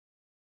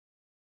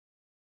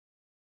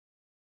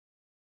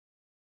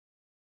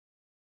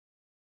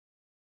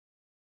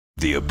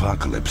The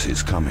apocalypse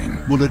is coming.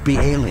 Will it be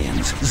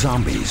aliens,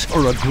 zombies,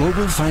 or a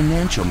global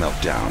financial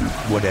meltdown?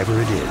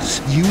 Whatever it is,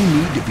 you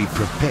need to be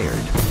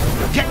prepared.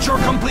 Get your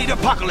complete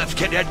apocalypse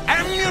kit at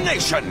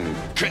Ammunition!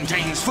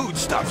 Contains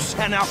foodstuffs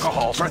and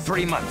alcohol for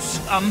 3 months.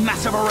 A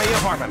massive array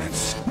of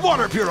armaments.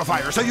 Water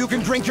purifier so you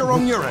can drink your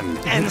own urine.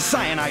 And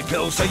cyanide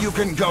pills so you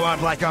can go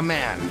out like a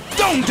man.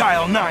 Don't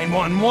dial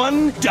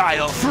 911,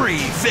 dial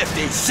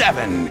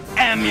 357.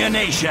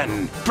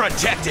 Ammunition.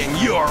 Protecting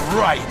your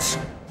rights.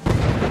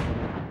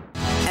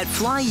 At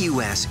Fly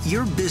US,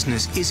 your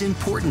business is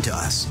important to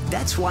us.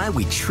 That's why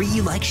we treat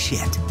you like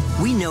shit.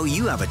 We know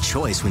you have a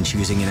choice when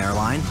choosing an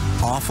airline: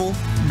 awful,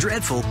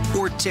 dreadful,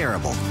 or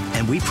terrible.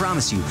 And we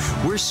promise you,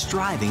 we're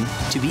striving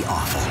to be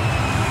awful.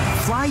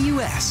 Fly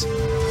US.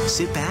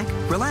 Sit back,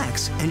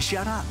 relax, and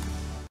shut up.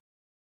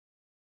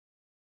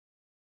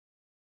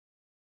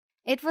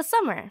 It was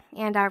summer,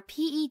 and our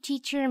PE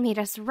teacher made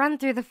us run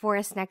through the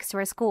forest next to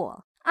our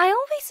school. I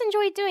always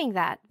enjoyed doing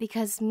that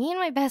because me and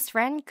my best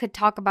friend could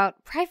talk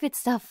about private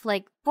stuff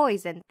like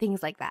boys and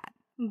things like that.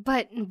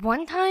 But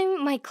one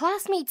time, my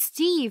classmate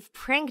Steve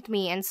pranked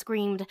me and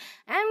screamed,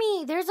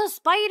 "Emmy, there's a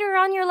spider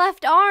on your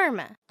left arm!"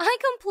 I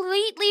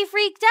completely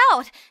freaked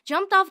out,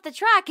 jumped off the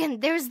track,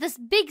 and there's this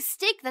big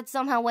stick that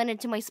somehow went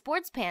into my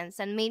sports pants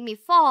and made me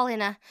fall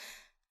in a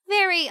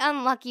very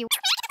unlucky way.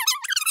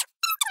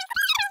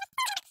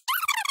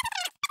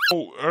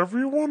 Oh,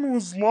 everyone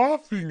was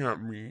laughing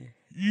at me.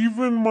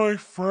 Even my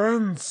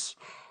friends.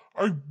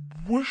 I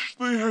wish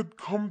they had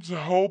come to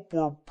help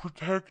or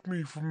protect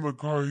me from the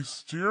guy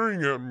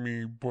staring at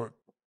me, but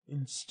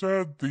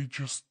instead they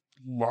just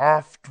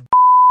laughed.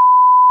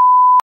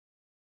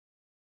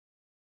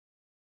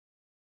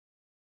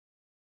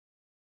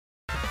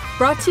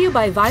 Brought to you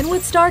by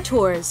Vinewood Star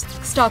Tours.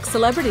 Stock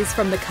celebrities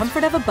from the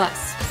comfort of a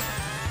bus.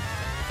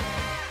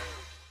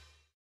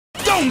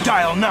 Don't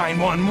dial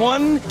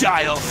 911,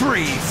 dial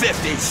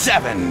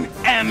 357.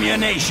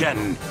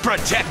 Ammunition.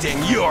 Protecting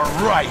your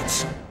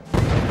rights.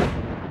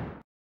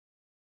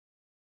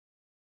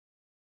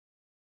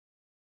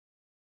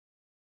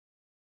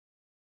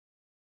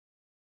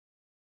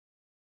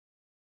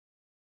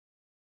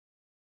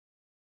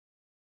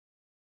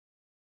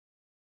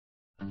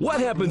 What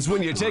happens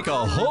when you take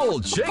a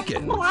whole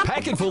chicken,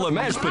 pack it full of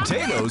mashed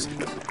potatoes,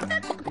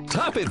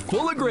 top it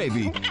full of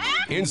gravy,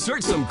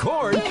 insert some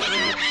corn,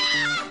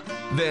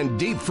 then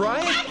deep fry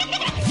it?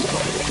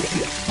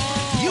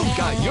 You've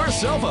got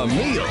yourself a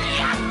meal.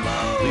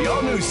 The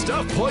all-new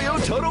stuffed Pollo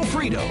Toto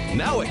Frito,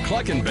 now at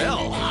Cluck and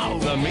Bell.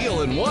 The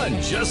meal in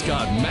one just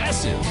got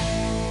massive.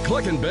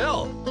 Cluck and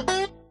Bell.